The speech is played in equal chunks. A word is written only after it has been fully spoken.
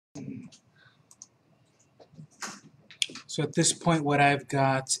So at this point, what I've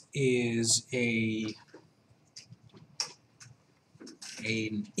got is an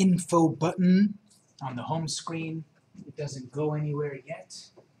info button on the home screen. It doesn't go anywhere yet.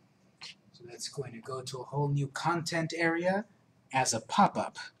 So that's going to go to a whole new content area as a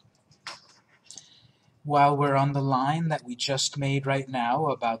pop-up. While we're on the line that we just made right now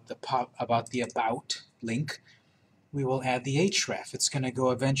about the about link, we will add the href. It's going to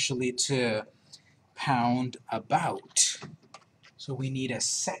go eventually to pound about. So we need a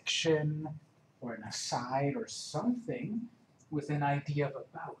section or an aside or something with an idea of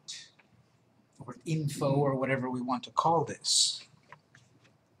about, or info, or whatever we want to call this.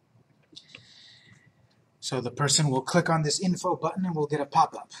 So the person will click on this info button and we'll get a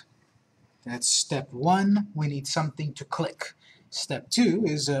pop-up. That's step one. We need something to click. Step two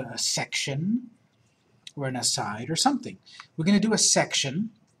is a section or an aside or something. We're going to do a section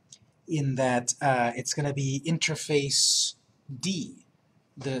in that it's going to be interface D,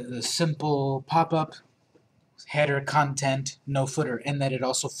 the simple pop-up, header, content, no footer, and that it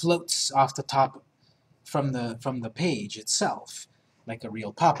also floats off the top from the page itself, like a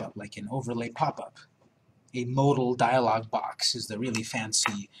real pop-up, like an overlay pop-up. A modal dialog box is the really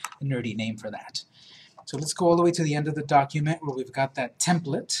fancy, nerdy name for that. So let's go all the way to the end of the document where we've got that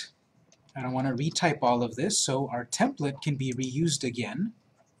template. I don't want to retype all of this, so our template can be reused again.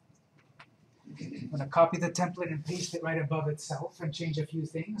 I'm going to copy the template and paste it right above itself and change a few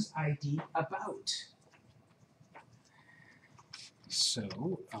things. ID about.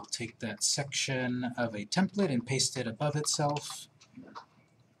 So I'll take that section of a template and paste it above itself.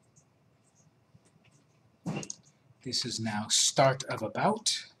 This is now start of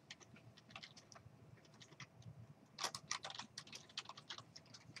about.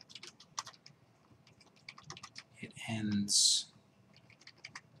 It ends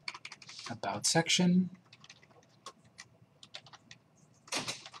about section.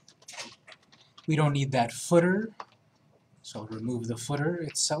 We don't need that footer, so I'll remove the footer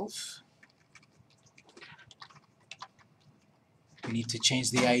itself. We need to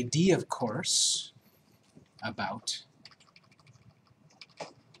change the ID, of course, about.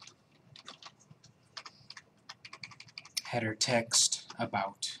 Header text,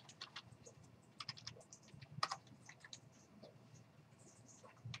 about.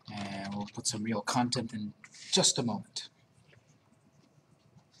 And we'll put some real content in just a moment.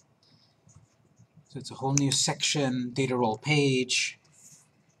 So it's a whole new section, data role page.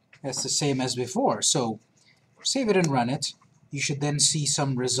 That's the same as before. So save it and run it. You should then see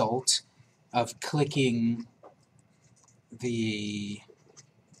some result of clicking the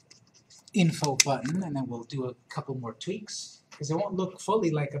info button, and then we'll do a couple more tweaks, because it won't look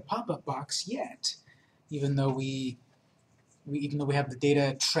fully like a pop-up box yet, even though we have the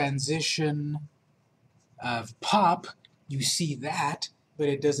data transition of pop. You see that, but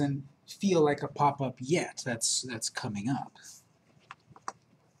it doesn't feel like a pop-up yet. That's coming up.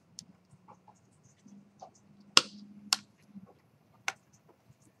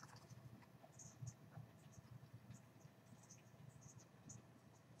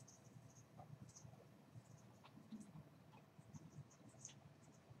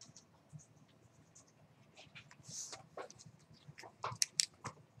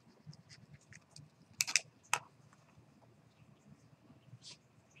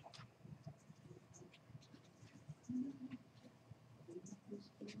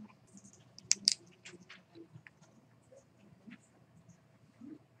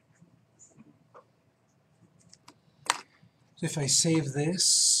 So if I save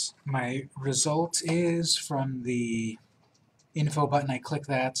this, my result is from the info button. I click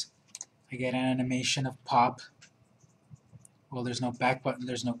that, I get an animation of pop. Well, there's no back button,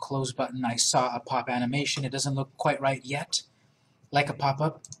 there's no close button. I saw a pop animation. It doesn't look quite right yet, like a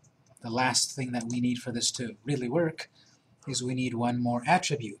pop-up. The last thing that we need for this to really work is we need one more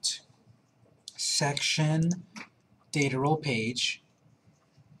attribute. Section data role page.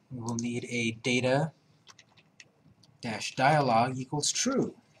 We will need a data dash dialog equals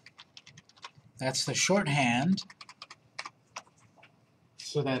true. That's the shorthand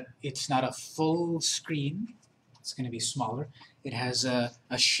so that it's not a full screen. It's going to be smaller. It has a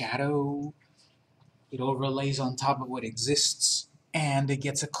shadow. It overlays on top of what exists, and it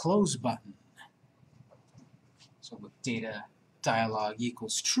gets a close button. So with data dialog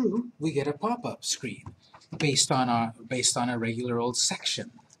equals true, we get a pop-up screen based on a regular old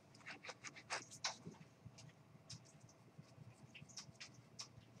section.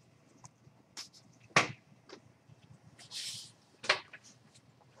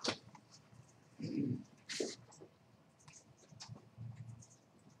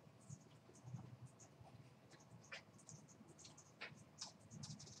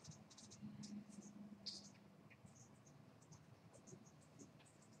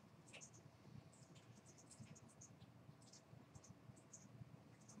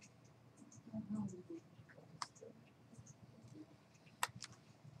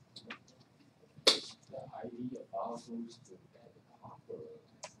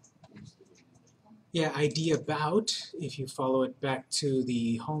 Yeah, ID about, if you follow it back to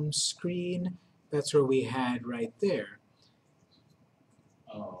the home screen, that's where we had right there.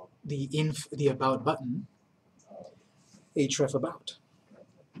 The about button, href about.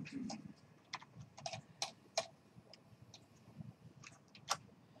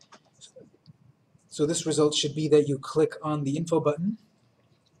 So this result should be that you click on the info button,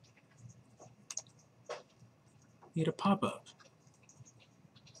 you get a pop-up.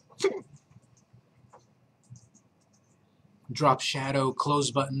 Drop shadow,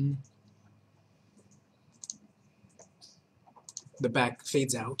 close button. The back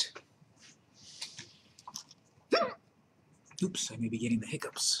fades out. Oops, I may be getting the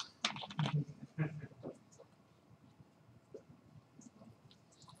hiccups.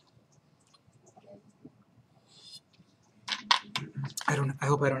 I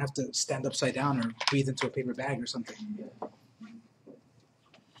hope I don't have to stand upside down or breathe into a paper bag or something.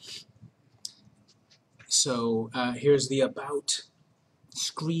 So here's the about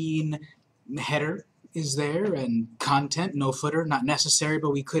screen. Header is there, and content, no footer, not necessary,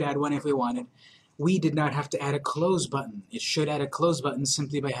 but we could add one if we wanted. We did not have to add a close button. It should add a close button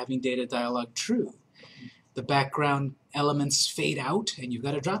simply by having data dialog true. The background elements fade out, and you've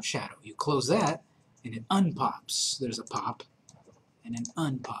got a drop shadow. You close that, and it unpops. There's a pop and an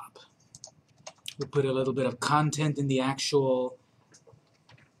unpop. We'll put a little bit of content in the actual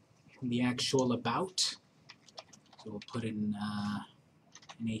about. So we'll put in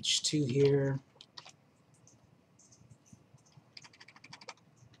an H2 here.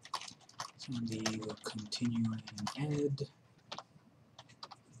 So the continuing ed.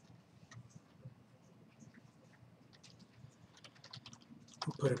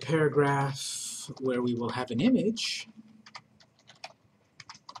 We'll put a paragraph where we will have an image.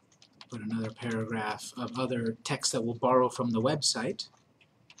 Put another paragraph of other text that we'll borrow from the website.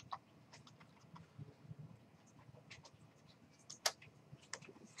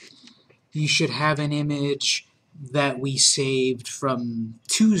 You should have an image that we saved from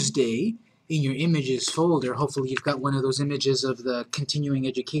Tuesday in your images folder. Hopefully you've got one of those images of the continuing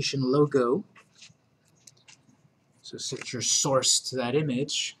education logo. So set your source to that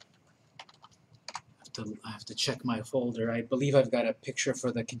image. I have to check my folder. I believe I've got a picture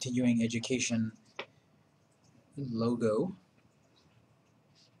for the continuing education logo.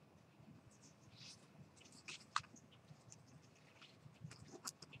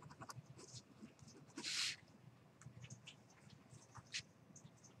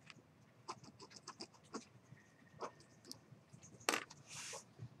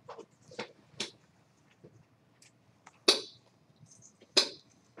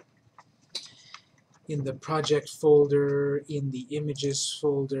 In the project folder, in the images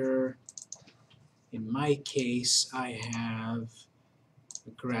folder, in my case, I have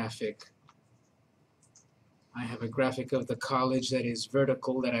a graphic. I have a graphic of the college that is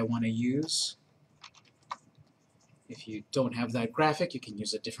vertical that I want to use. If you don't have that graphic, you can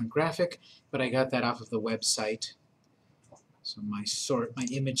use a different graphic, but I got that off of the website. So my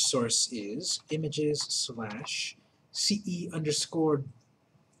image source is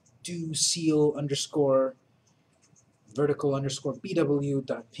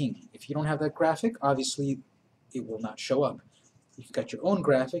images/ce_do_seal_vertical_bw.ping. If you don't have that graphic, obviously it will not show up. If you've got your own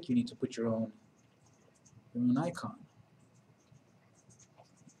graphic, you need to put your own icon.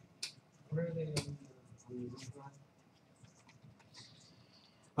 Where are they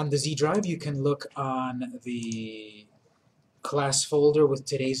on the Z drive, you can look on the class folder with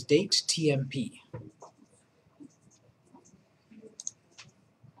today's date, TMP.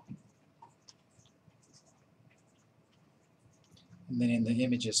 And then in the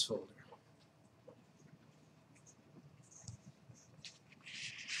images folder.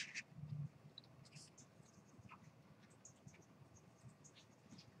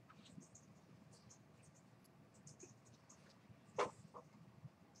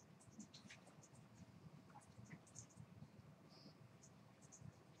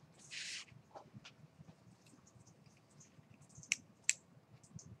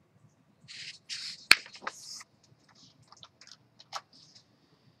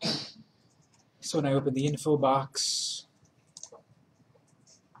 So when I open the info box,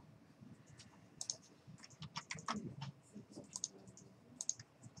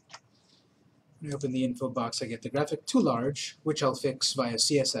 I get the graphic too large, which I'll fix via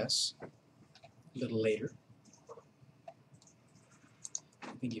CSS a little later.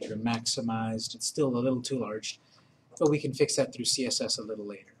 I think if you're maximized, it's still a little too large, but we can fix that through CSS a little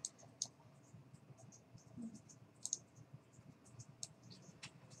later.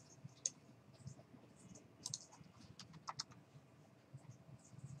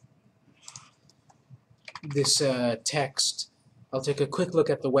 this text, I'll take a quick look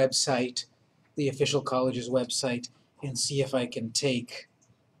at the website, the official college's website, and see if I can take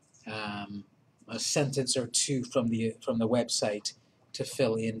a sentence or two from the website to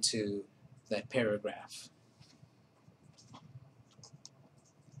fill into that paragraph.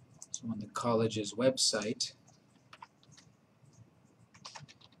 So on the college's website,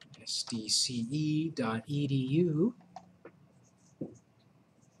 sdce.edu,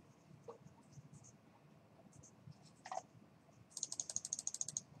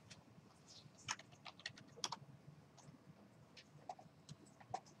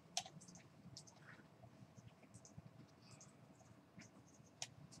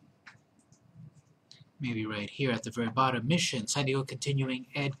 maybe right here at the very bottom, mission, San Diego Continuing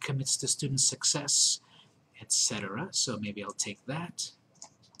Ed commits to student success, etc. So maybe I'll take that.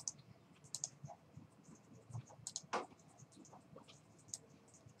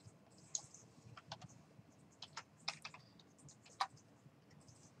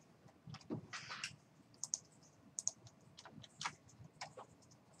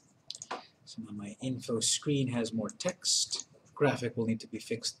 So now my info screen has more text. Graphic will need to be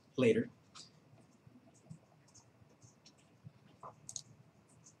fixed later.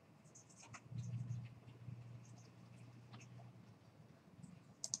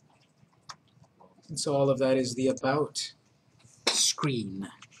 And so all of that is the about screen.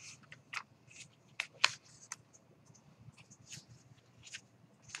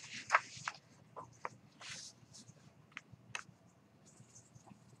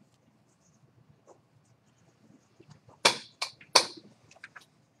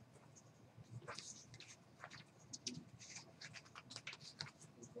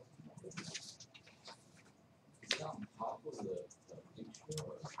 Is that on top of the picture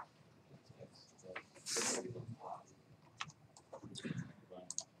or text? On top?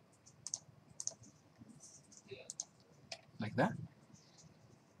 Yeah. Like that?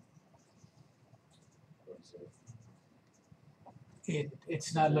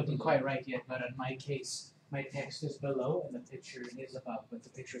 It's not looking quite right yet, but in my case, my text is below and the picture is above, but the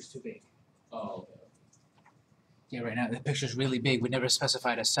picture is too big. Oh, okay. Yeah, right now the picture is really big. We never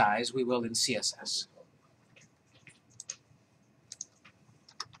specified a size. We will in CSS.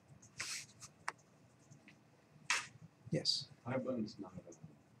 Yes. My button's not activated.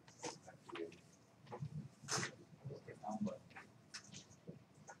 Down button.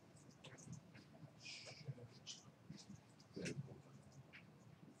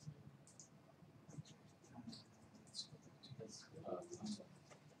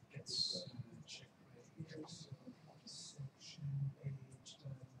 Let's check right here. So section page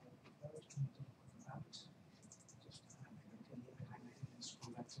about. Just highlight it and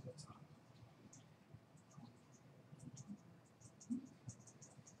scroll back to the top.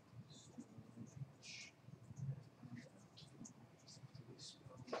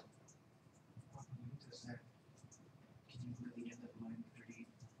 Can you go to the end of line 30,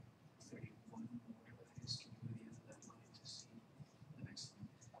 31, or whatever that is? Can you go to the end of that line to see the next line?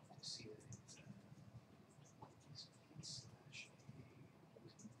 To see that it's slash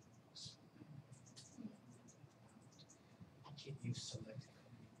Can you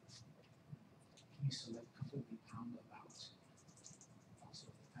select completely pound about? Also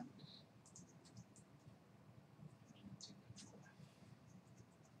the pound. And to control F.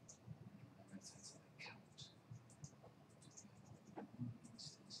 On the right side select count.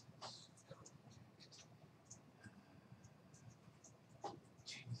 Instances.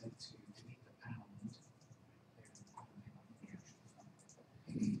 Change that to delete the pound. There, the actual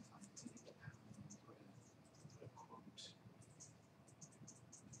font. Delete the pound and put a quote.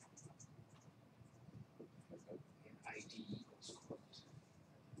 And ID equals quote.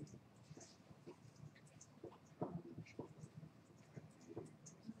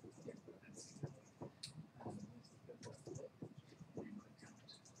 Yeah, that's and click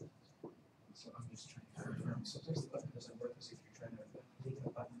count. So I'm just trying to confirm. Sometimes the button doesn't work as if you're trying to link a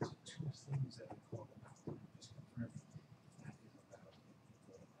button to two things that are called about. I'm just confirming that is about.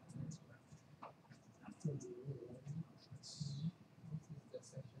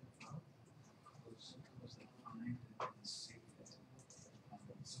 Let's close that find and then save it.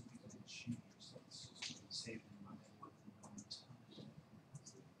 Something didn't change, so let's just save it in my work one time.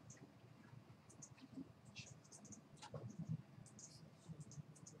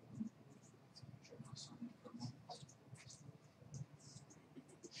 Mouse on it for a moment.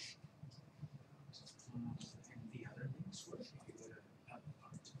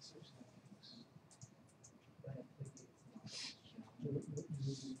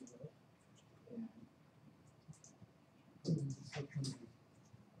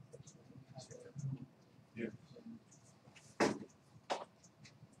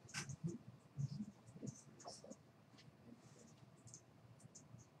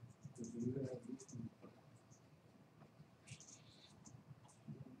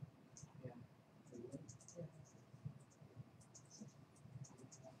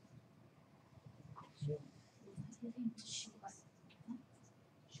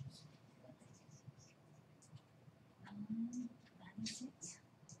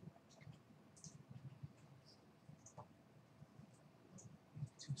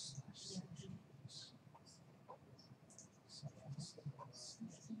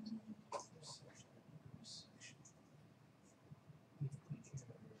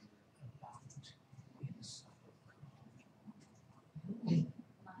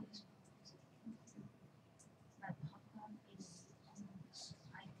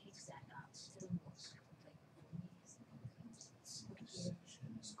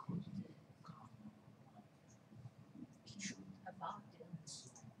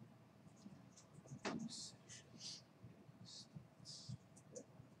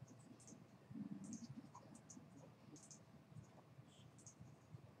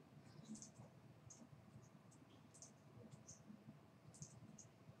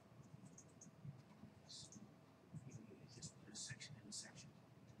 Just put a section in a section.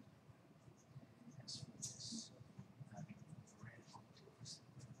 As for this, red contours.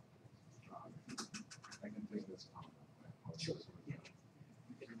 I can take this one. Sure. Yeah.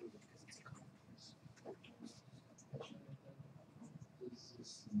 You can remove it because it's a contours. This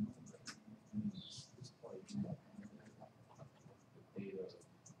is this part the data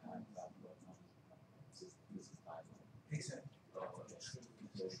and that one. This is five. Exactly. Oh, okay.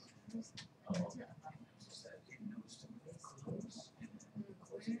 Oh, okay. So that it knows to move close and then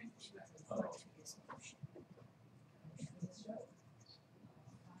close it into that. Oh.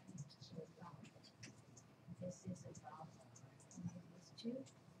 This is about these two.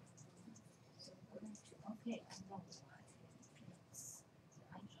 So we're going to, okay, I know why. It's the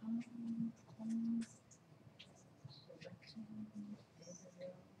icon, selection,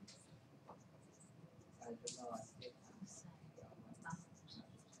 visible, I do not. Yeah.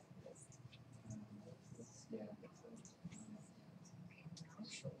 now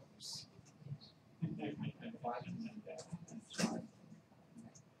shows.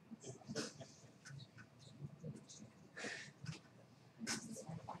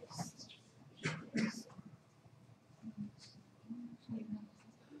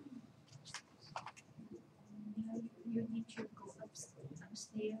 You need to go upstairs.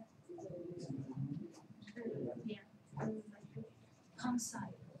 Yeah, like palm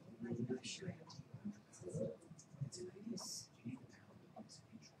side, like not sure. Yes.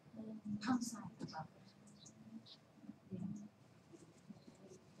 Palm side.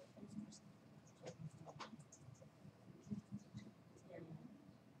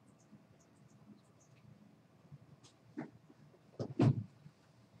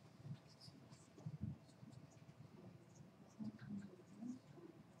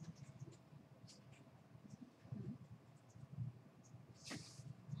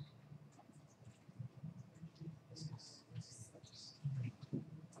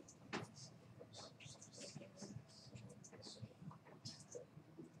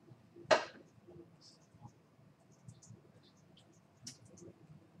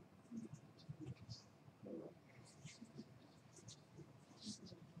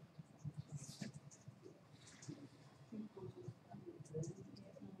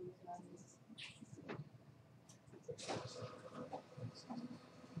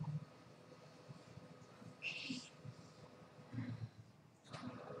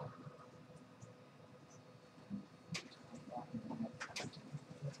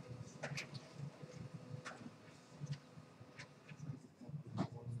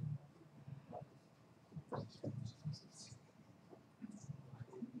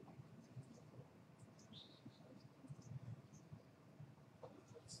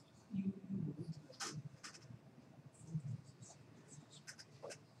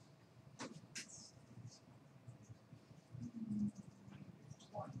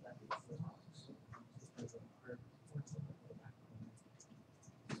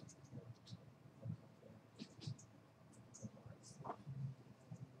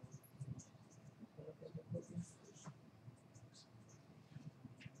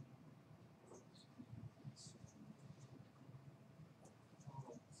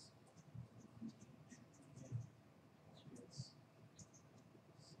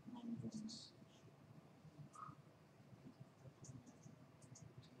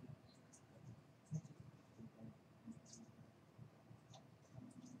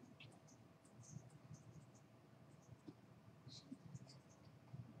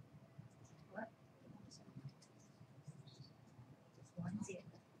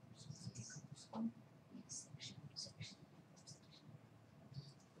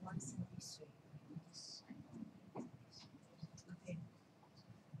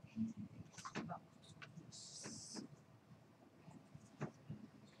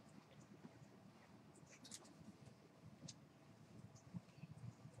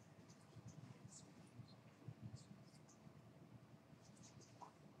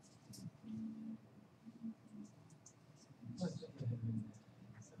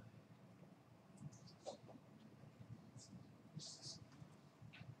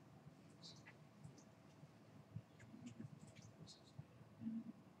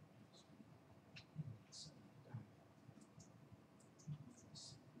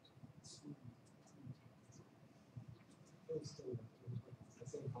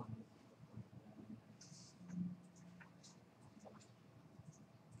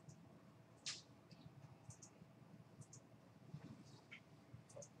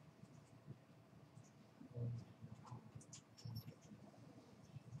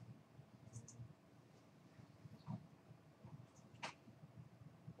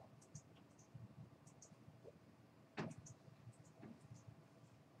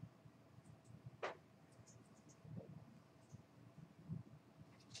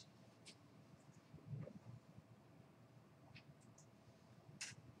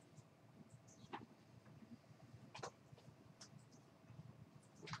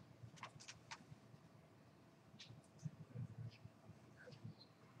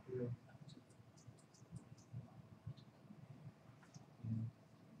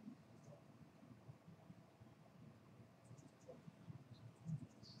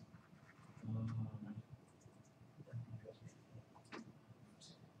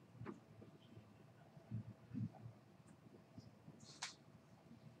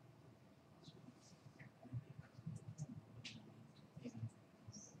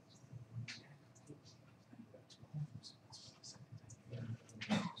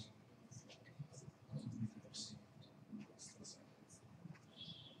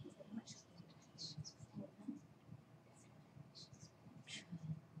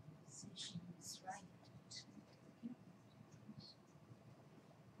 Transitions, right?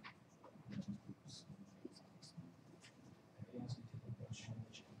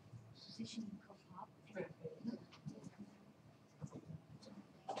 Positioning pop-up.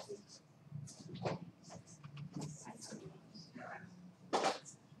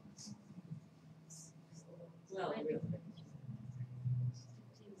 Well,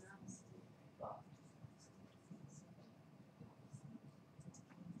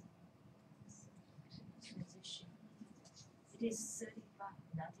 Transition. It is 35,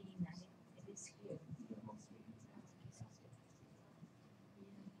 not in 90. It is here.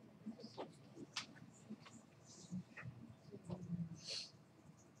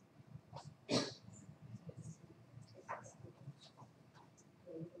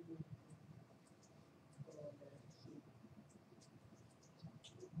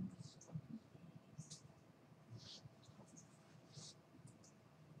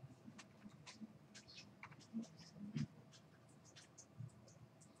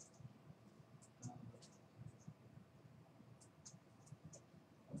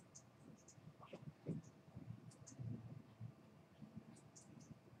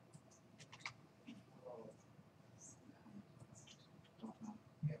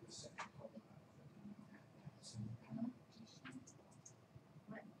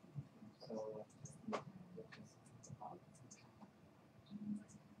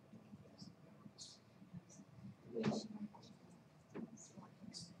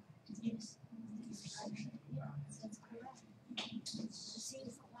 Yes. That's correct. See,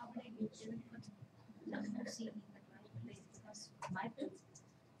 it's collaborating with the input. Not see in the right place because my book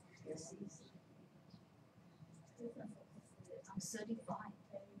I'm certified.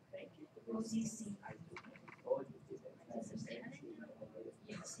 Rosie C.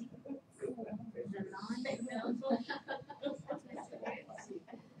 You see, the line.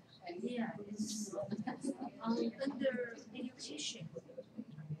 Yeah, it's under education.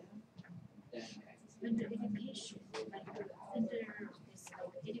 Under education, like under this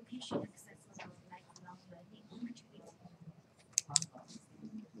education accessible lifelong learning opportunity.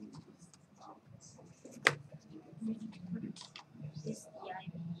 This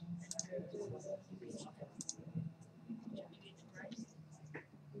EIB under education. Right?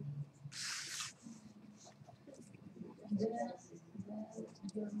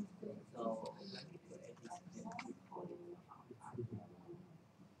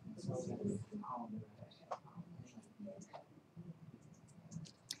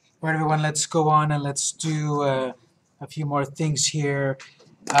 All right, everyone, let's go on and let's do a few more things here.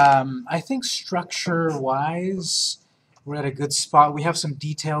 I think structure-wise, we're at a good spot. We have some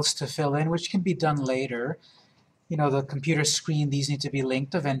details to fill in, which can be done later. You know, the computer screen, these need to be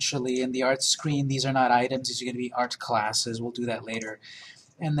linked eventually, and the art screen, these are not items, these are going to be art classes. We'll do that later.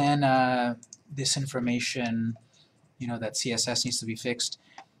 And then this information, you know, that CSS needs to be fixed.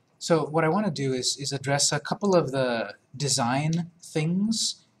 So what I want to do is address a couple of the design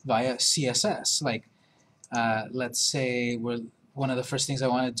things via CSS. Like, let's say one of the first things I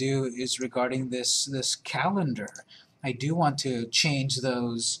want to do is regarding this calendar. I do want to change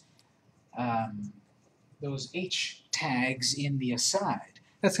those H tags in the aside.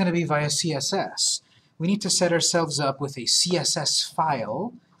 That's going to be via CSS. We need to set ourselves up with a CSS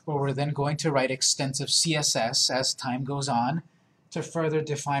file where we're then going to write extensive CSS as time goes on to further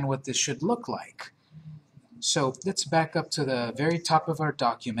define what this should look like. So let's back up to the very top of our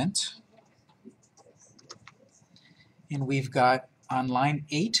document. And we've got, on line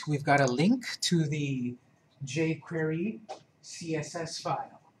 8, we've got a link to the jQuery CSS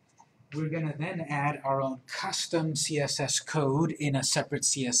file. We're going to then add our own custom CSS code in a separate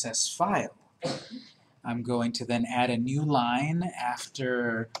CSS file. I'm going to then add a new line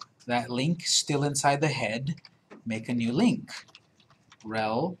after that link, still inside the head. Make a new link.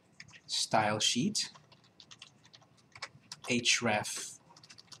 Rel style sheet href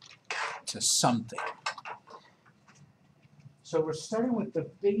to something. So we're starting with the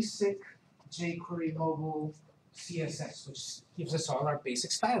basic jQuery mobile CSS, which gives us all our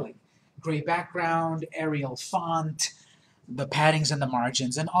basic styling. Gray background, Arial font, the paddings and the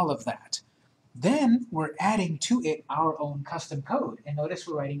margins, and all of that. Then we're adding to it our own custom code, and notice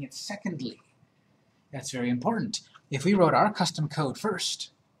we're writing it secondly. That's very important. If we wrote our custom code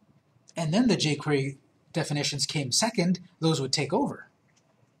first, and then the jQuery definitions came second, those would take over,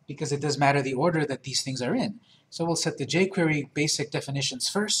 because it does matter the order that these things are in. So we'll set the jQuery basic definitions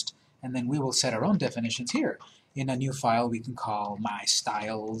first, and then we will set our own definitions here in a new file we can call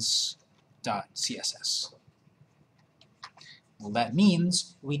mystyles.css. Well, that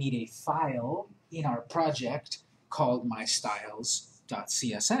means we need a file in our project called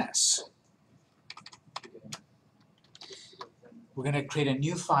mystyles.css. We're going to create a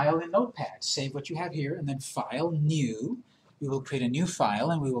new file in Notepad. Save what you have here, and then File, New. We will create a new file,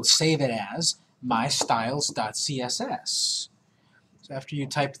 and we will save it as mystyles.css. So after you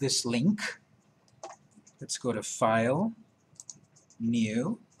type this link, let's go to File,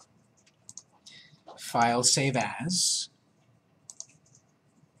 New, File, Save As.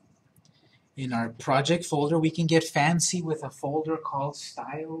 In our project folder, we can get fancy with a folder called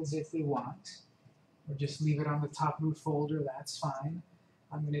Styles if we want, or just leave it on the top root folder, that's fine.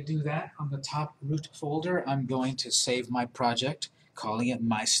 I'm going to do that. On the top root folder, I'm going to save my project, calling it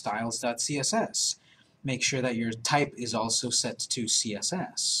mystyles.css. Make sure that your type is also set to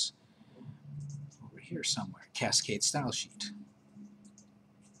CSS. Over here somewhere, Cascade Style Sheet.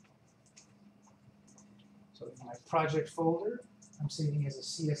 So in my project folder, I'm saving as a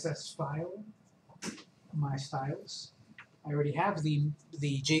CSS file, my styles. I already have the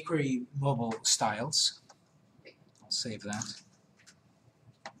jQuery mobile styles. I'll save that.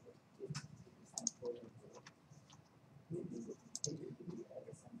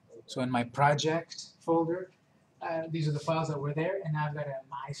 So in my project folder, these are the files that were there, and now I've got a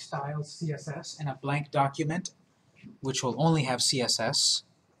my styles CSS and a blank document, which will only have CSS.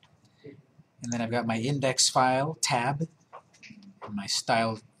 And then I've got my index file tab, and my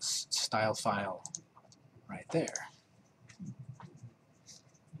style file right there.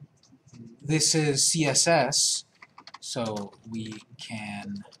 This is CSS, so we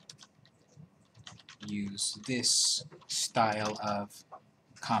can use this style of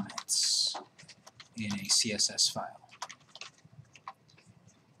comments in a CSS file.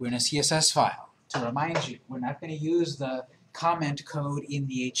 We're in a CSS file. To remind you, we're not going to use the comment code in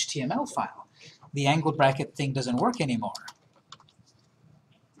the HTML file. The angled bracket thing doesn't work anymore.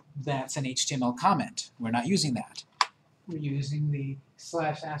 That's an HTML comment. We're not using that. We're using the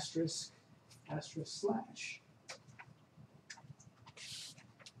 /**/.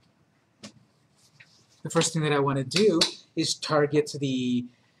 The first thing that I want to do is target the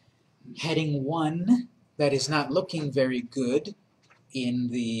heading 1 that is not looking very good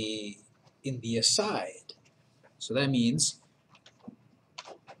in the aside. So that means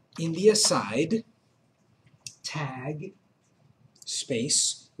in the aside tag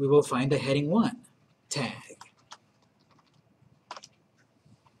space, we will find a heading 1 tag.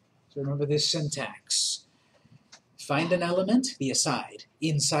 So remember this syntax. Find an element, the aside.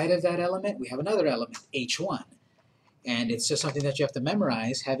 Inside of that element, we have another element, h1. And it's just something that you have to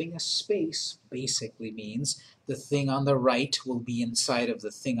memorize. Having a space basically means the thing on the right will be inside of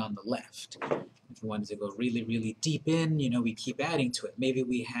the thing on the left. If we wanted to go really, really deep in, we keep adding to it. Maybe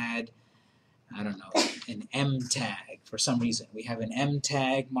we had, I don't know, an M tag for some reason. We have an M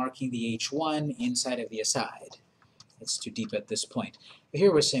tag marking the h1 inside of the aside. It's too deep at this point. But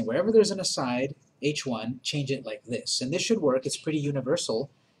here we're saying wherever there's an aside, h1, change it like this. And this should work. It's pretty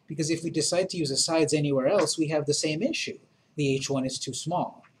universal, because if we decide to use asides anywhere else, we have the same issue. The h1 is too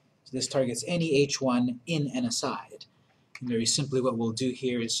small. So this targets any h1 in an aside. And very simply what we'll do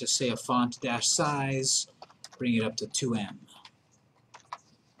here is just say a font dash size, bring it up to 2M.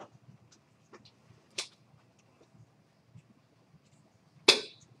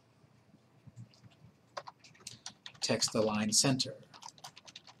 Text align center.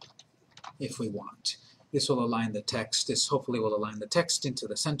 if we want. This will align the text. This hopefully will align the text into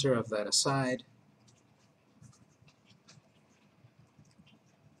the center of that aside.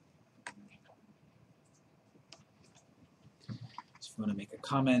 So if you want to make a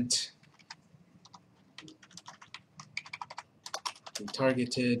comment, we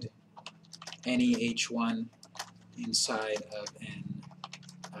targeted any H1 inside of an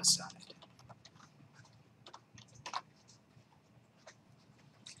aside.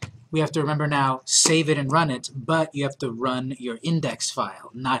 We have to remember now, save it and run it, but you have to run your index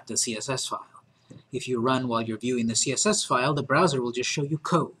file, not the CSS file. If you run while you're viewing the CSS file, the browser will just show you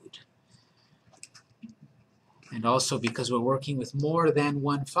code. And also, because we're working with more than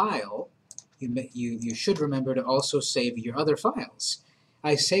one file, you should remember to also save your other files.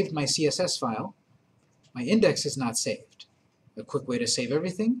 I saved my CSS file. My index is not saved. A quick way to save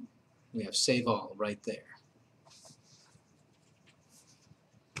everything, we have save all right there.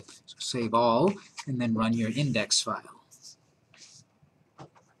 So save all, and then run your index file.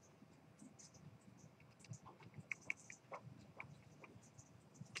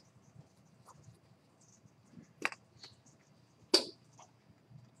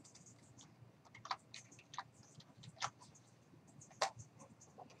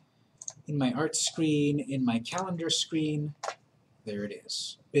 In my art screen, in my calendar screen, there it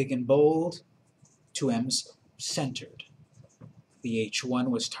is. Big and bold, 2 M's, centered. The H1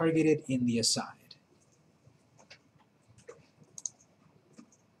 was targeted in the aside.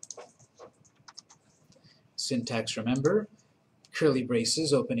 Syntax, remember, curly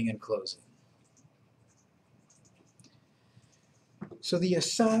braces opening and closing. So the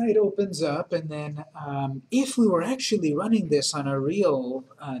aside opens up, and then if we were actually running this on a real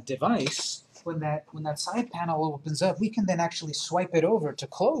device, when that side panel opens up, we can then actually swipe it over to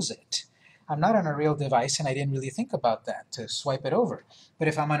close it. I'm not on a real device, and I didn't really think about that, to swipe it over. But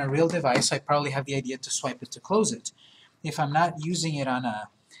if I'm on a real device, I probably have the idea to swipe it to close it. If I'm not using it on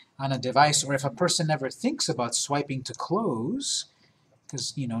a device, or if a person never thinks about swiping to close,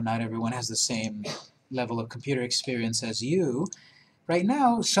 because not everyone has the same level of computer experience as you, right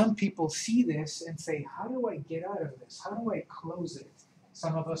now, some people see this and say, how do I get out of this? How do I close it?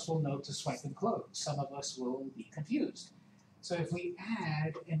 Some of us will know to swipe and close. Some of us will be confused. So if we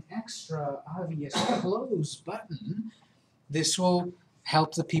add an extra obvious close button, this will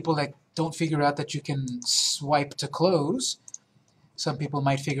help the people that don't figure out that you can swipe to close. Some people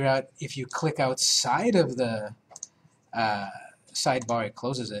might figure out if you click outside of the sidebar, it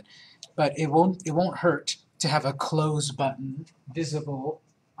closes it. But it won't hurt to have a close button visible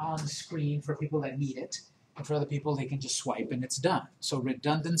on screen for people that need it, and for other people they can just swipe and it's done. So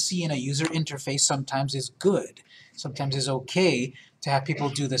redundancy in a user interface sometimes is good. Sometimes it's okay to have people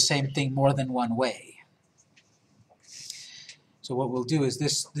do the same thing more than one way. So what we'll do is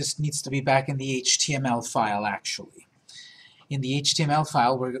this needs to be back in the HTML file actually. In the HTML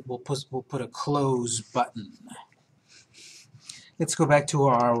file we'll put a close button. Let's go back to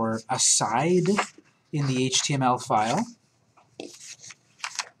our aside in the HTML file.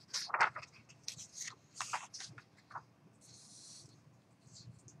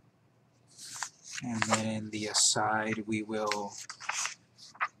 And then in the aside we will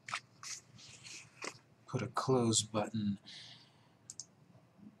put a close button.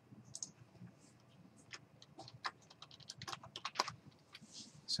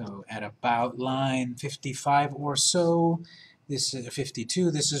 So at about line 55 or so, this is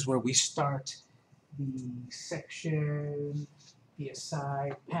 52, this is where we start the section, the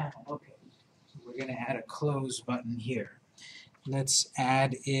aside panel. Okay, so we're going to add a close button here. Let's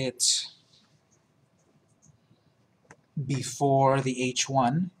add it before the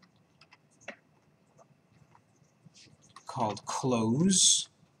H1, called close.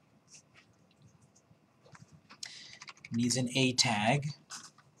 Needs an A tag.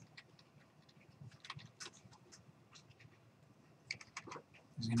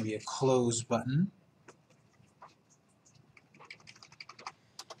 There's going to be a close button.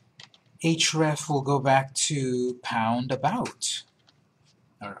 href will go back to pound about,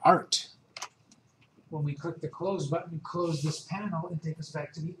 or art. When we click the close button, close this panel and take us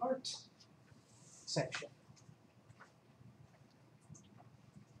back to the art section.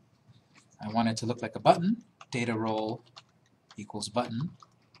 I want it to look like a button. Data role equals button.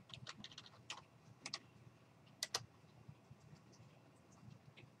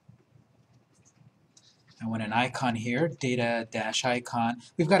 I want an icon here, data-icon.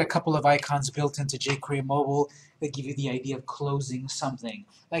 We've got a couple of icons built into jQuery Mobile that give you the idea of closing something,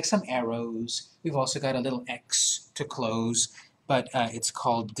 like some arrows. We've also got a little X to close, but it's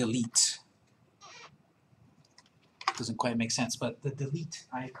called delete. doesn't quite make sense, but the delete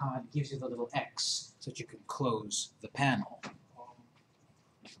icon gives you the little X so that you can close the panel.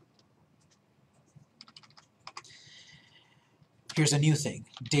 Here's a new thing,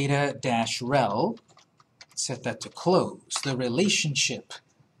 data-rel, set that to close. The relationship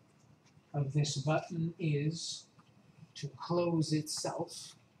of this button is to close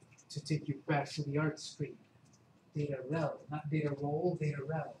itself to take you back to the art screen. Data-rel, not data role,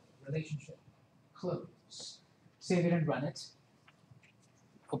 data-rel, relationship, close. Save it and run it.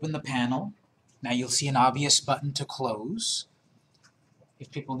 Open the panel. Now you'll see an obvious button to close.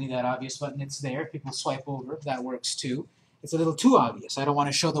 If people need that obvious button, it's there. If people swipe over, that works too. It's a little too obvious. I don't want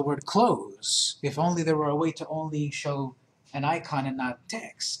to show the word close. If only there were a way to only show an icon and not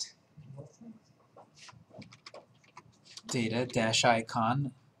text.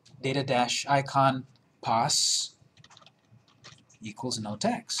 Data-icon pos equals no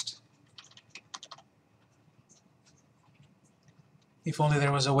text. If only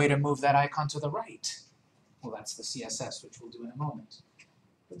there was a way to move that icon to the right. Well, that's the CSS, which we'll do in a moment.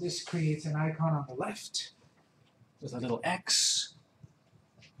 But this creates an icon on the left with a little X,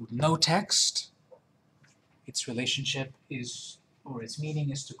 with no text. Its relationship is, or its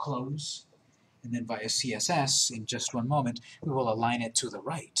meaning is to close. And then via CSS, in just one moment, we will align it to the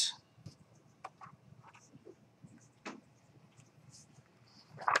right.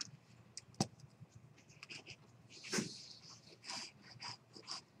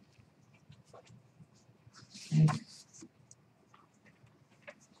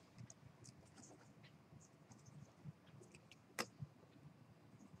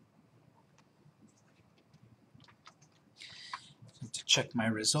 To check my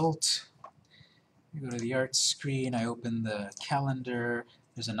result, I go to the art screen, I open the calendar,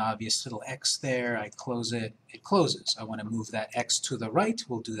 there's an obvious little X there, I close it, it closes. I want to move that X to the right,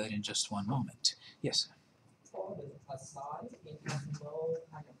 we'll do that in just one moment. Yes? For the aside, it has no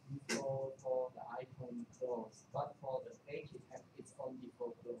kind of default for the icon close, but for the page it has its own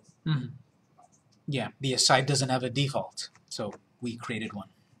default close. Mm-hmm. Yeah, the aside doesn't have a default, so we created one.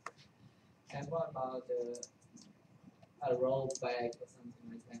 And what about the arrow back or something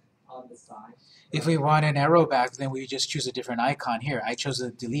like that on the side? If we want an arrow back, then we just choose a different icon here. I chose the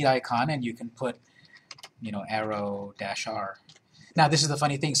delete icon, and you can put, arrow -r. Now, this is the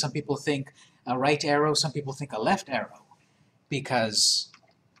funny thing. Some people think a right arrow, some people think a left arrow, because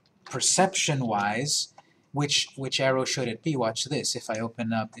perception-wise, which arrow should it be? Watch this. If I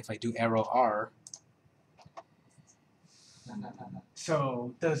open up, if I do arrow R,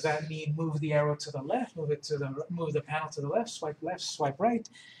 so does that mean move the arrow to the left, move the panel to the left, swipe right?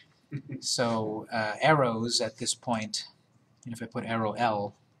 So arrows at this point, and if I put arrow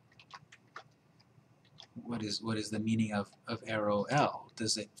L, what is the meaning of arrow L?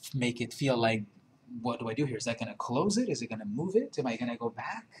 Does it make it feel like, what do I do here? Is that going to close it? Is it going to move it? Am I going to go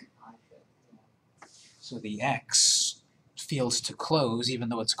back? So the X feels to close, even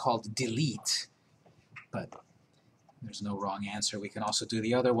though it's called delete, but there's no wrong answer. We can also do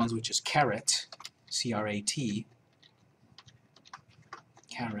the other ones, which is caret, C-R-A-T,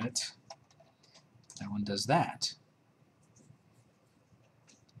 caret. That one does that.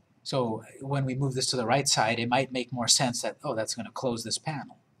 So when we move this to the right side, it might make more sense that, oh, that's going to close this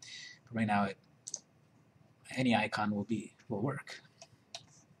panel. But right now, any icon will work.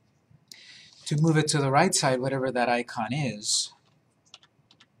 To move it to the right side, whatever that icon is,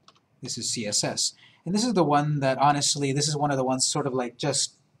 this is CSS. And this is the one that, honestly, this is one of the ones sort of like,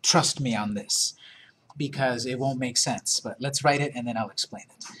 just trust me on this, because it won't make sense. But let's write it, and then I'll explain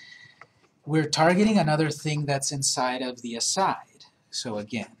it. We're targeting another thing that's inside of the aside. So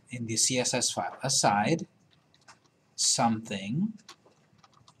again, in the CSS file, aside, something,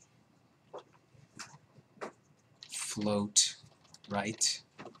 float right.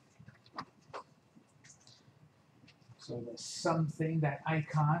 So the something, that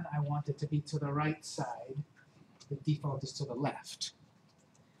icon, I want it to be to the right side. The default is to the left.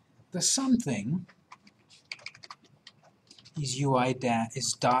 The something is .ui-btn.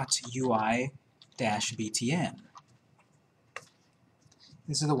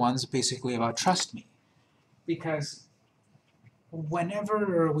 These are the ones basically about trust me. Because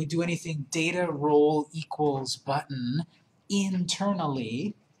whenever we do anything, data role equals button,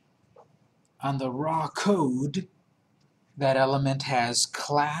 internally on the raw code, that element has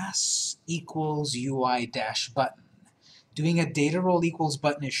class equals UI-button. Doing a data role equals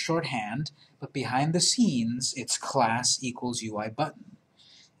button is shorthand, but behind the scenes, it's class equals UI button.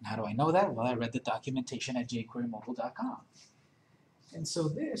 And how do I know that? Well, I read the documentation at jQueryMobile.com. And so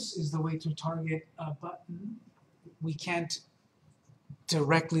this is the way to target a button. We can't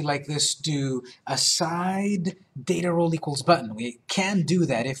directly like this do aside data role equals button. We can do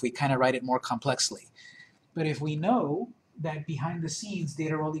that if we kind of write it more complexly. But if we know that behind the scenes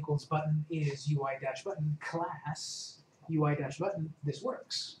data role equals button is UI dash button class UI dash button, this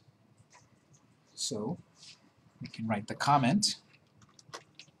works. So we can write the comment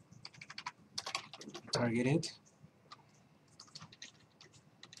targeted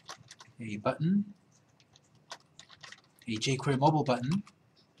a button, a jQuery mobile button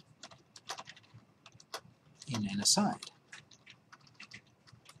in an aside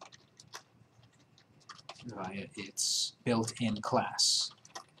via its built-in class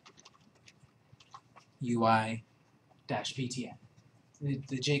UI-btn.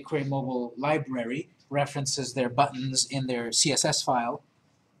 The jQuery mobile library references their buttons in their CSS file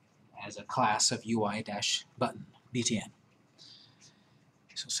as a class of UI-button btn.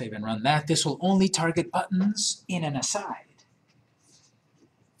 So save and run that. This will only target buttons in an aside.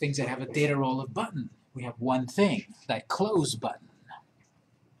 Things that have a data role of button. We have one thing, that close button.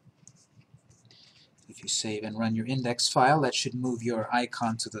 If you save and run your index file, that should move your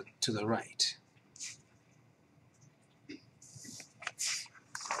icon to the right.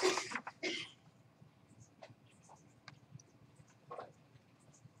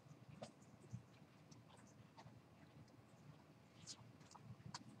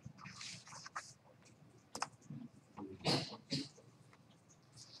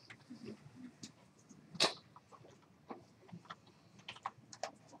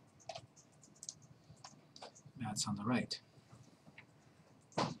 Now it's on the right.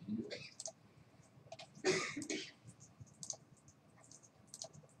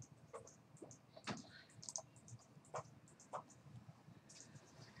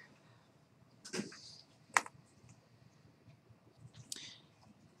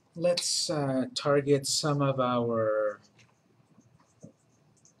 Let's target some of our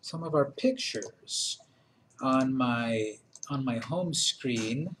pictures on my home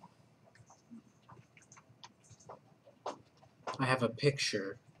screen. I have a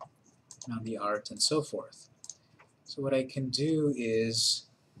picture on the art and so forth. So what I can do is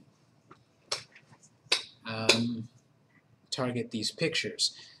target these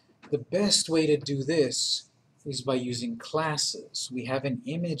pictures. The best way to do this is by using classes. We have an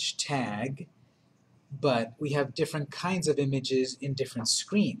image tag, but we have different kinds of images in different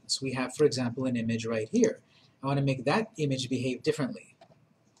screens. We have, for example, an image right here. I want to make that image behave differently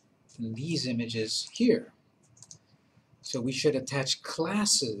than these images here. So we should attach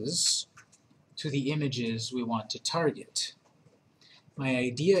classes to the images we want to target. My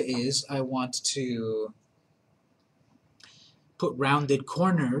idea is I want to put rounded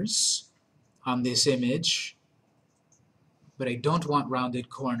corners on this image, but I don't want rounded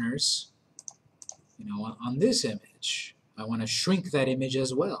corners, on this image. I want to shrink that image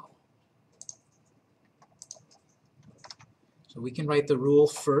as well. So we can write the rule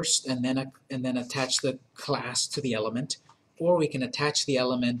first and then attach the class to the element, or we can attach the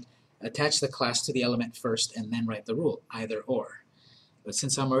class to the element first and then write the rule, either or. But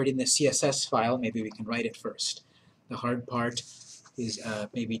since I'm already in the CSS file, maybe we can write it first. The hard part is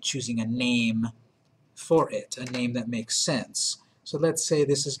maybe choosing a name for it, a name that makes sense. So let's say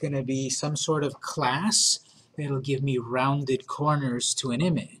this is going to be some sort of class that'll give me rounded corners to an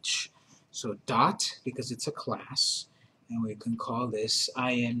image. So dot, because it's a class, and we can call this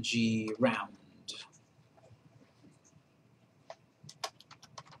img round.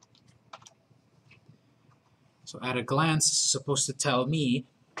 So at a glance, it's supposed to tell me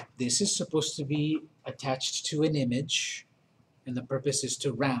this is supposed to be attached to an image, and the purpose is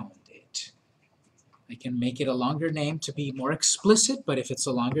to round it. I can make it a longer name to be more explicit, but if it's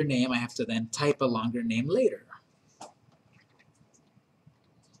a longer name, I have to then type a longer name later.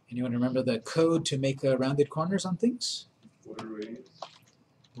 Anyone remember the code to make rounded corners on things? Border radius.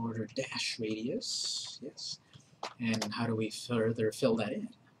 Border dash radius, yes. And how do we further fill that in?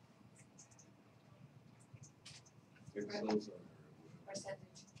 Pixels Percentage.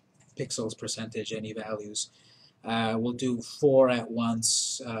 Pixels, percentage, any values. We'll do 4 at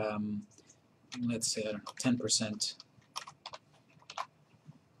once. Let's say, I don't know, 10%.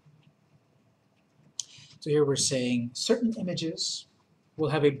 So here we're saying certain images will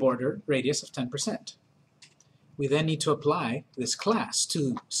have a border radius of 10%. We then need to apply this class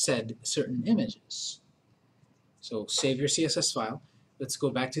to said certain images. So save your CSS file. Let's go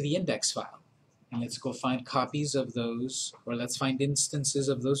back to the index file. And let's go find copies of those, or let's find instances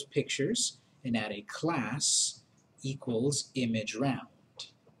of those pictures and add a class equals image round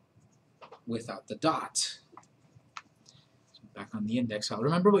without the dot. So back on the index file.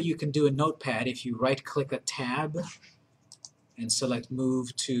 Remember what you can do in Notepad if you right-click a tab and select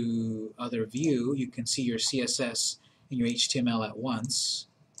Move to Other View, you can see your CSS and your HTML at once.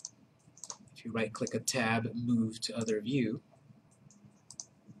 If you right-click a tab, Move to Other View.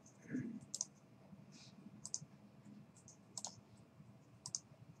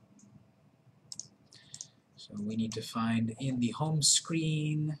 So we need to find in the home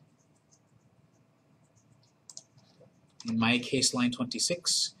screen, in my case, line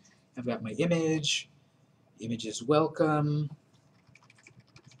 26, I've got my image. Image is welcome.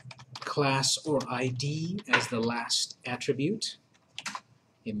 Class or ID as the last attribute.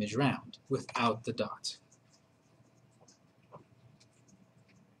 Image round without the dot.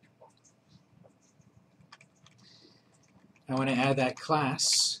 I want to add that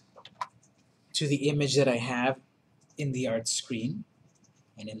class to the image that I have in the art screen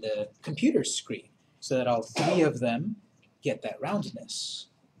and in the computer screen, so that all three of them get that roundness.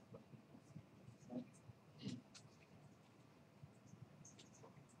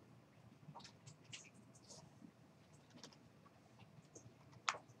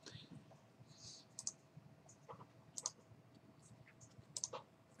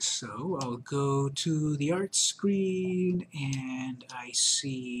 So I'll go to the art screen and I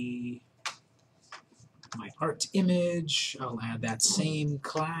see my art image. I'll add that same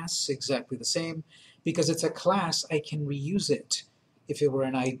class, exactly the same. Because it's a class, I can reuse it. If it were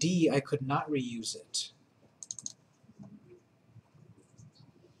an ID, I could not reuse it.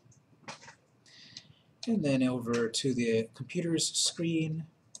 And then over to the computer's screen,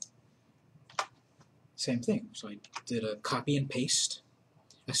 same thing. So I did a copy and paste,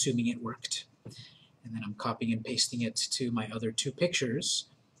 assuming it worked. And then I'm copying and pasting it to my other two pictures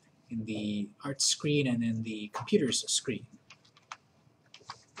in the art screen and in the computer's screen.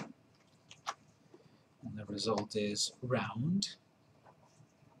 And the result is round,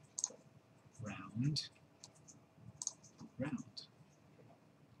 round, round.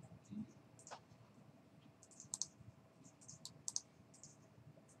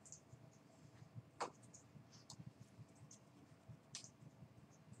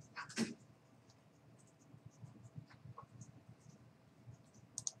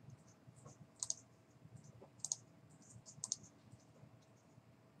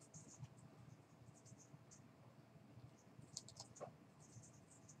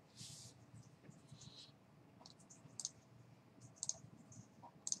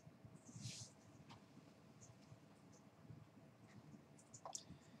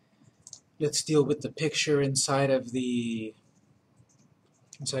 Let's deal with the picture inside of the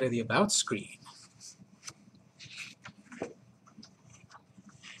About screen.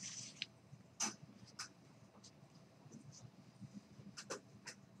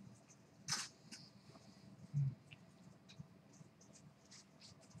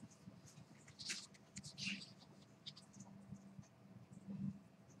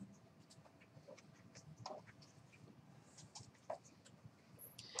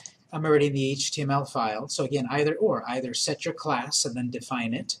 I'm already in the HTML file, so again, either set your class and then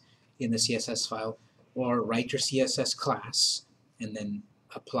define it in the CSS file, or write your CSS class and then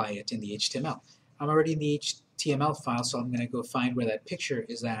apply it in the HTML. I'm already in the HTML file, so I'm going to go find where that picture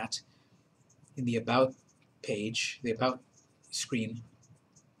is at in the About page, the About screen.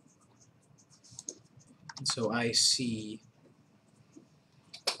 And so I see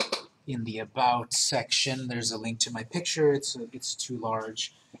in the About section, there's a link to my picture. It's too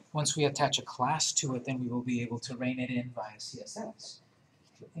large. Once we attach a class to it, then we will be able to rein it in via CSS.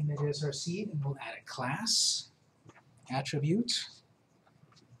 So images are seed, and we'll add a class attribute.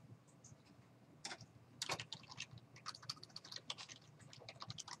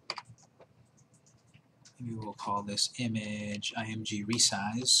 Maybe we'll call this image img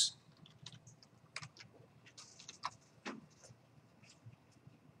resize.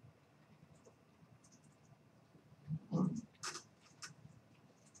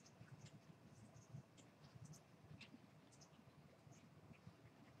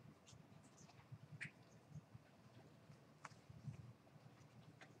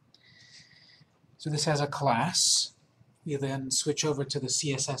 So this has a class. We then switch over to the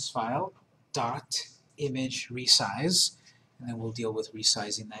CSS file, dot image resize, and then we'll deal with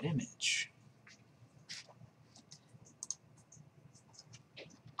resizing that image.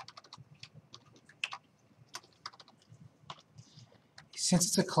 Since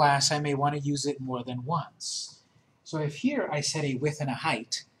it's a class, I may want to use it more than once. So if here I set a width and a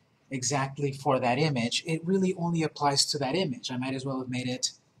height exactly for that image, it really only applies to that image. I might as well have made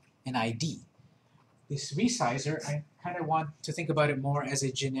it an ID. This resizer, I kind of want to think about it more as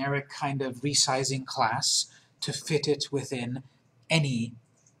a generic kind of resizing class to fit it within any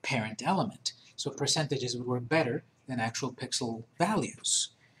parent element. So percentages would work better than actual pixel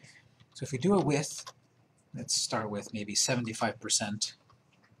values. So if we do a width, let's start with maybe 75%.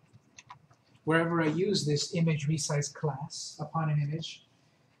 Wherever I use this image resize class upon an image,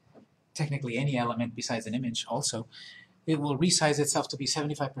 technically any element besides an image also, it will resize itself to be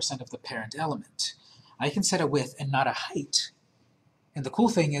 75% of the parent element. I can set a width and not a height. And the cool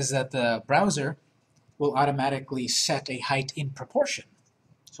thing is that the browser will automatically set a height in proportion.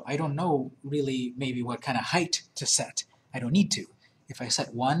 So I don't know really maybe what kind of height to set. I don't need to. If I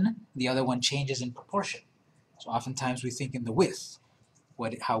set one, the other one changes in proportion. So oftentimes we think in the width.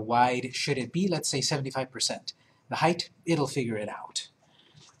 How wide should it be? Let's say 75%. The height, it'll figure it out.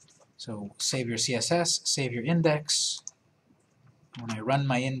 So save your CSS, save your index. When I run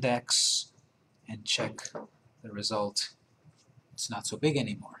my index and check the result, it's not so big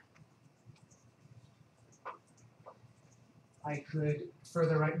anymore. I could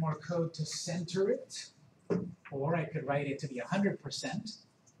further write more code to center it, or I could write it to be 100%, so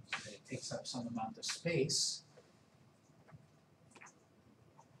that it takes up some amount of space.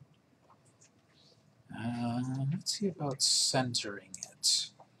 Let's see about centering it.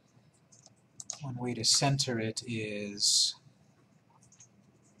 One way to center it is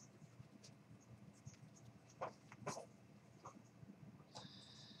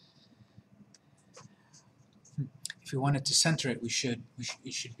if we wanted to center it,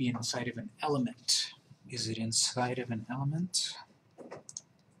 it should be inside of an element. Is it inside of an element?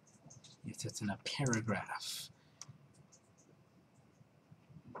 If it's in a paragraph.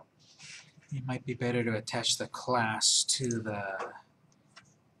 It might be better to attach the class to the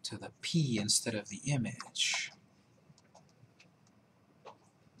P instead of the image.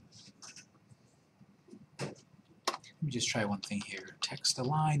 Let me just try one thing here. Text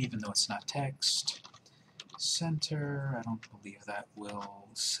align, even though it's not text. Center, I don't believe that will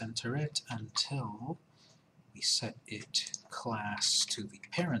center it until we set it class to the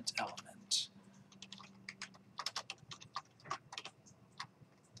parent element.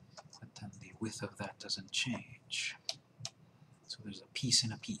 Width of that doesn't change. So there's a piece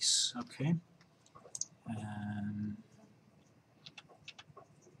and a piece, okay?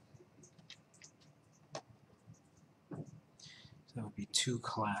 So that would be two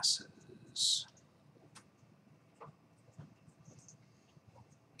classes.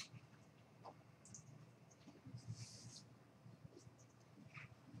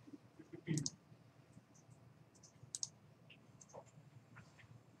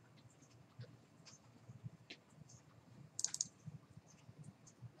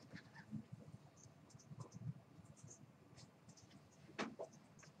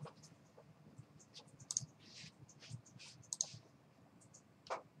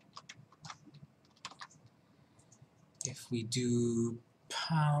 If we do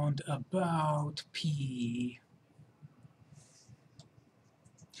pound about P,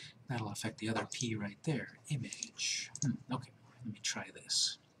 that'll affect the other P right there, image. Okay, let me try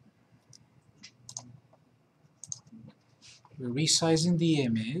this. We're resizing the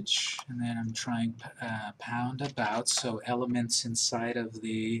image, and then I'm trying pound about, so elements inside of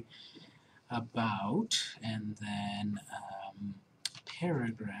the about, and then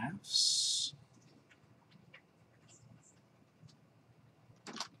paragraphs.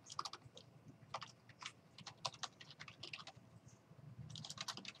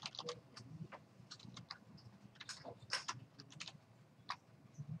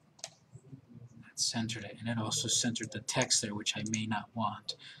 Centered it, and it also centered the text there, which I may not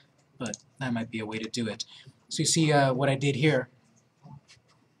want, but that might be a way to do it. So you see what I did here?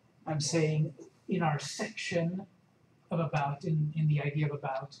 I'm saying in our section of about, in the idea of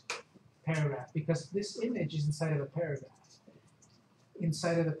about paragraph, because this image is inside of a paragraph.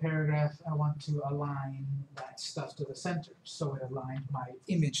 Inside of the paragraph, I want to align that stuff to the center, so it aligned my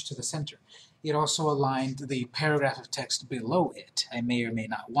image to the center. It also aligned the paragraph of text below it. I may or may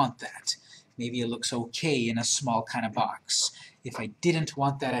not want that. Maybe it looks okay in a small kind of box. If I didn't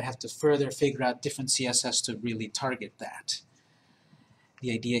want that, I'd have to further figure out different CSS to really target that.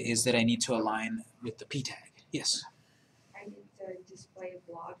 The idea is that I need to align with the P tag. Yes? I need to display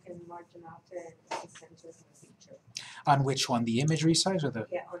block and margin outer and the center of the picture. On which one? The image resize or the?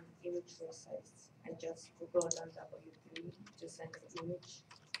 Yeah, on image resize. I just Google it on W3 to send the image.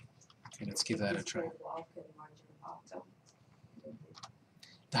 Okay, let's give that a try. Display block and margin outer.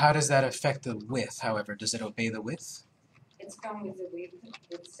 How does that affect the width, however? Does it obey the width? It's come with the width.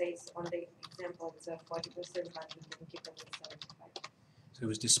 It says on the example it's a 40%, but we can keep it at 75. So it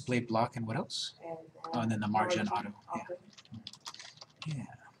was display block and what else? And, And then the margin auto. auto. Yeah.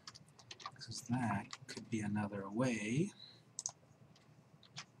 Because that could be another way.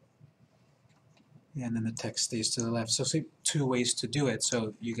 and then the text stays to the left. So two ways to do it,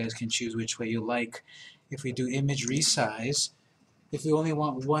 so you guys can choose which way you like. If we do image resize, if we only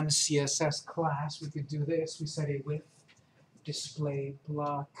want one CSS class, we could do this. We set a width, display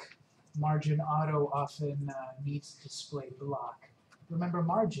block, margin auto often needs display block. Remember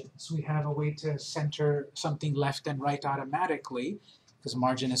margins, we have a way to center something left and right automatically, because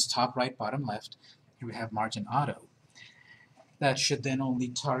margin is top, right, bottom, left. Here we have margin auto. That should then only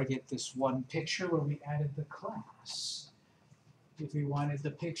target this one picture where we added the class. If we wanted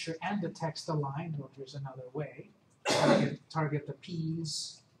the picture and the text aligned, well, here's another way. Target the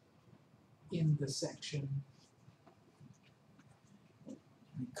P's in the section.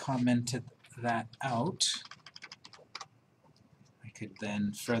 We commented that out. I could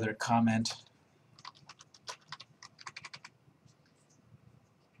then further comment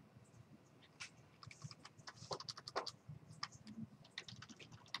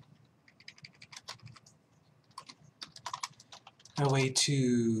a way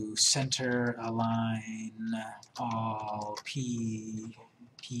to center align all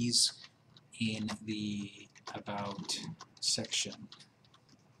P's in the About section.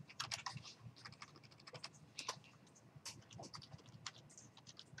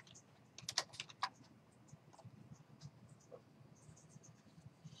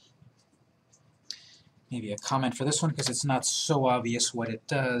 Maybe a comment for this one because it's not so obvious what it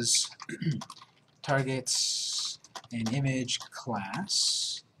does. Targets an image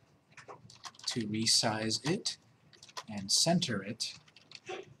class to resize it and center it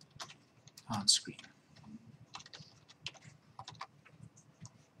on screen.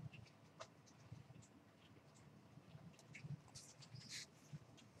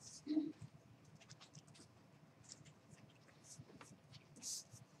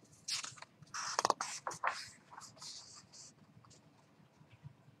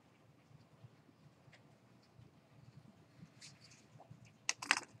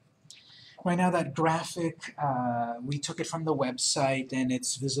 Right now that graphic, we took it from the website and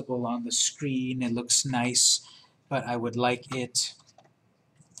it's visible on the screen. It looks nice, but I would like it,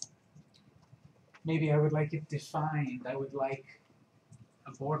 maybe I would like it defined. I would like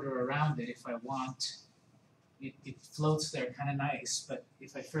a border around it if I want. It floats there kind of nice, but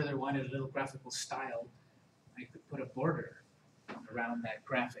if I further wanted a little graphical style, I could put a border around that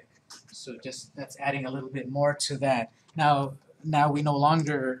graphic. So just that's adding a little bit more to that. Now we no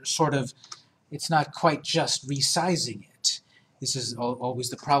longer sort of, it's not quite just resizing it. This is always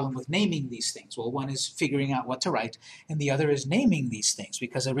the problem with naming these things. Well, one is figuring out what to write, and the other is naming these things,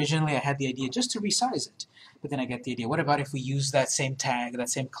 because originally I had the idea just to resize it. But then I get the idea, what about if we use that same tag, that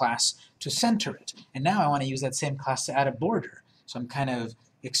same class, to center it? And now I want to use that same class to add a border. So I'm kind of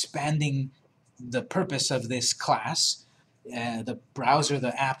expanding the purpose of this class. The browser,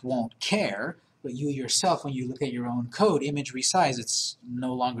 the app won't care, but you yourself, when you look at your own code, image resize, it's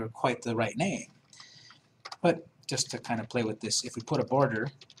no longer quite the right name. But just to kind of play with this, if we put a border,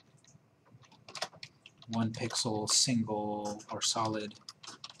 1 pixel, single, or solid,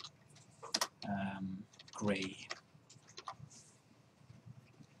 gray,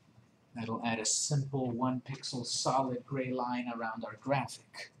 that'll add a simple 1 pixel solid gray line around our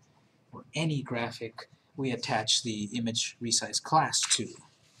graphic, or any graphic we attach the image resize class to.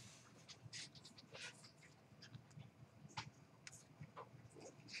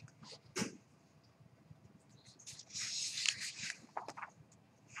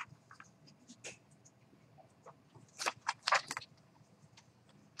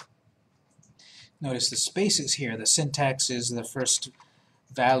 Notice the spaces here. The syntax is the first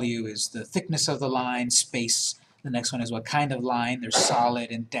value is the thickness of the line, space. The next one is what kind of line. There's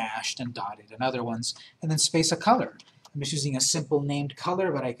solid and dashed and dotted and other ones. And then space a color. I'm just using a simple named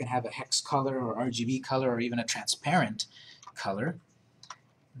color, but I can have a hex color or RGB color or even a transparent color.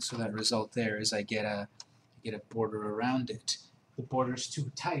 And so that result there is I get a border around it. The border's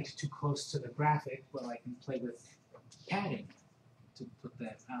too tight, too close to the graphic. Well, I can play with padding to put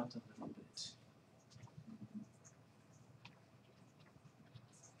that out a little bit.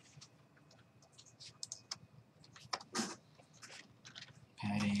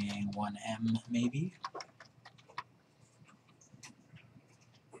 Padding 1M maybe.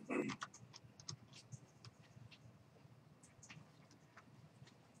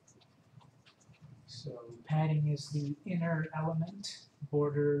 So padding is the inner element.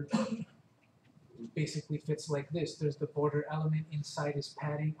 Border basically fits like this. There's the border element, inside is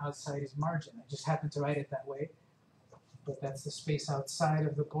padding, outside is margin. I just happened to write it that way. But that's the space outside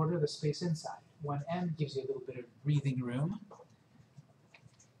of the border, the space inside. 1M gives you a little bit of breathing room.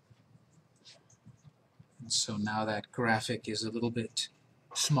 And so now that graphic is a little bit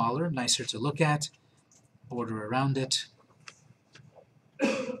smaller, nicer to look at. border around it.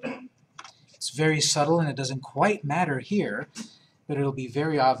 It's very subtle and it doesn't quite matter here, but it'll be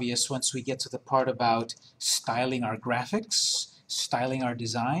very obvious once we get to the part about styling our graphics, styling our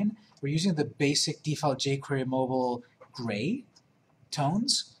design. We're using the basic default jQuery mobile gray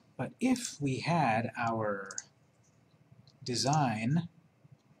tones, but if we had our design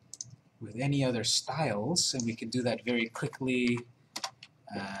with any other styles, and we can do that very quickly,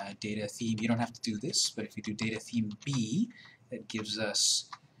 data theme, you don't have to do this, but if you do data theme B, that gives us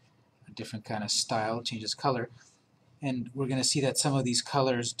a different kind of style, changes color, and we're going to see that some of these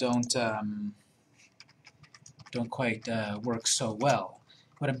colors don't quite work so well.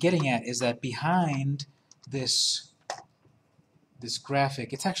 What I'm getting at is that behind this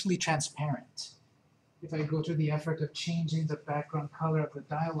graphic, it's actually transparent. If I go to the effort of changing the background color of the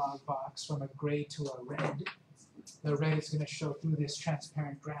dialog box from a gray to a red, the red is going to show through this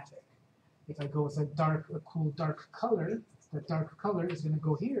transparent graphic. If I go with a cool dark color, the dark color is going to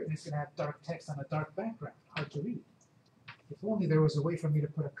go here and it's going to have dark text on a dark background, hard to read. If only there was a way for me to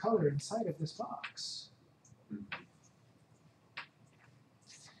put a color inside of this box.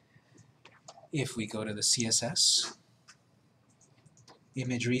 If we go to the CSS,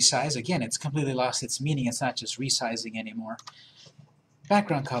 image resize, again, it's completely lost its meaning. It's not just resizing anymore.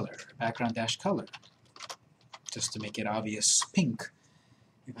 Background color, background dash color, just to make it obvious, pink.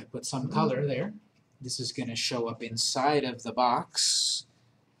 If I put some color there, this is going to show up inside of the box,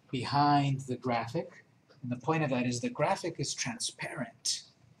 behind the graphic. And the point of that is the graphic is transparent.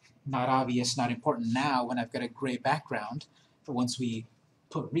 Not obvious, not important now when I've got a gray background, but once we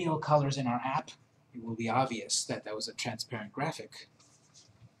put real colors in our app, it will be obvious that that was a transparent graphic.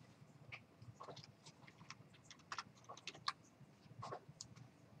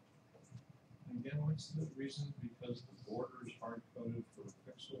 Again, what's the reason? Because the borders aren't coded for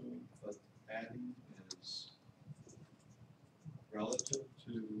pixel, but padding is relative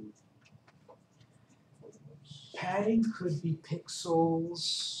to. Padding could be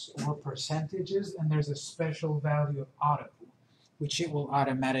pixels or percentages, and there's a special value of auto, which it will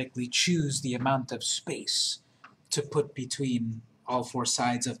automatically choose the amount of space to put between all four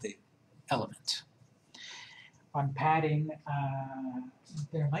sides of the element. On padding,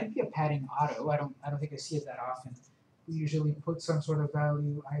 there might be a padding auto. I don't think I see it that often. We usually put some sort of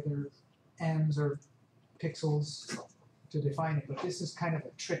value, either ems or pixels, to define it. But this is kind of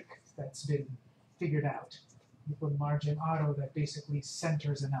a trick that's been figured out. You put margin auto that basically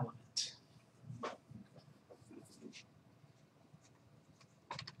centers an element.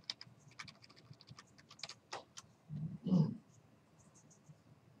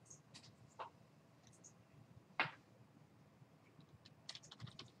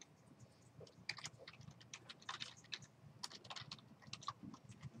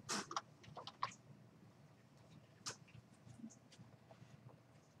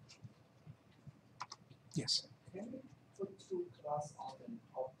 Yes. Can we put two class on an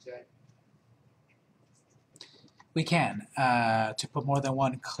object? We can. To put more than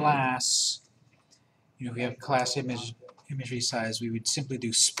one class, if we have class image resize, we would simply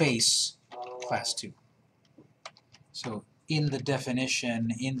do space class 2. So in the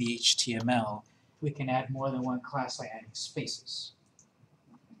definition, in the HTML, we can add more than one class by adding spaces.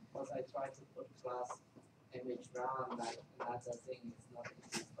 Because I tried to put class image round, that's a thing, it's not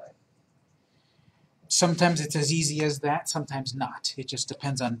easy, but Sometimes it's as easy as that, sometimes not. It just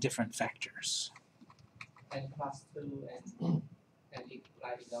depends on different factors. and class 2 and if,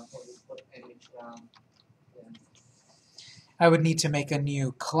 like example, we put image round, then I would need to make a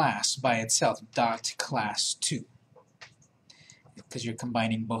new class by itself, dot class 2, because you're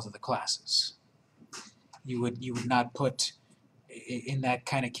combining both of the classes. You would not put, in that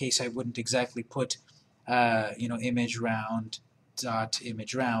kind of case, I wouldn't exactly put, image round dot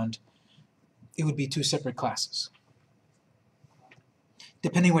image round. It would be two separate classes.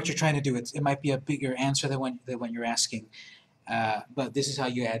 Depending what you're trying to do, it might be a bigger answer than when you're asking. But this is how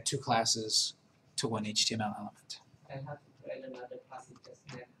you add two classes to one HTML element. I have to create another class and just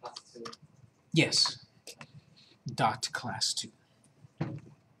name class 2. Yes. Dot class 2.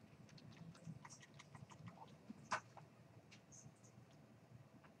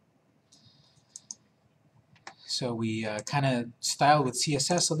 So we kind of style with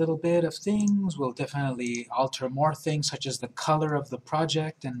CSS a little bit of things. We'll definitely alter more things, such as the color of the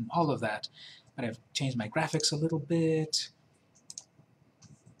project and all of that. But I've changed my graphics a little bit.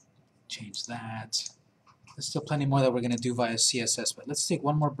 Change that. There's still plenty more that we're going to do via CSS, but let's take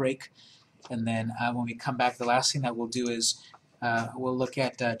one more break. And then when we come back, the last thing that we'll do is we'll look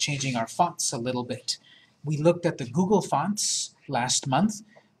at changing our fonts a little bit. We looked at the Google fonts last month,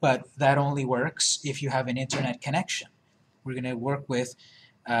 but that only works if you have an internet connection. We're going to work with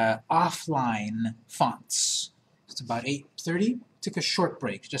offline fonts. It's about 8:30. Took a short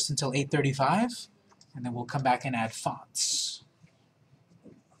break, just until 8:35, and then we'll come back and add fonts.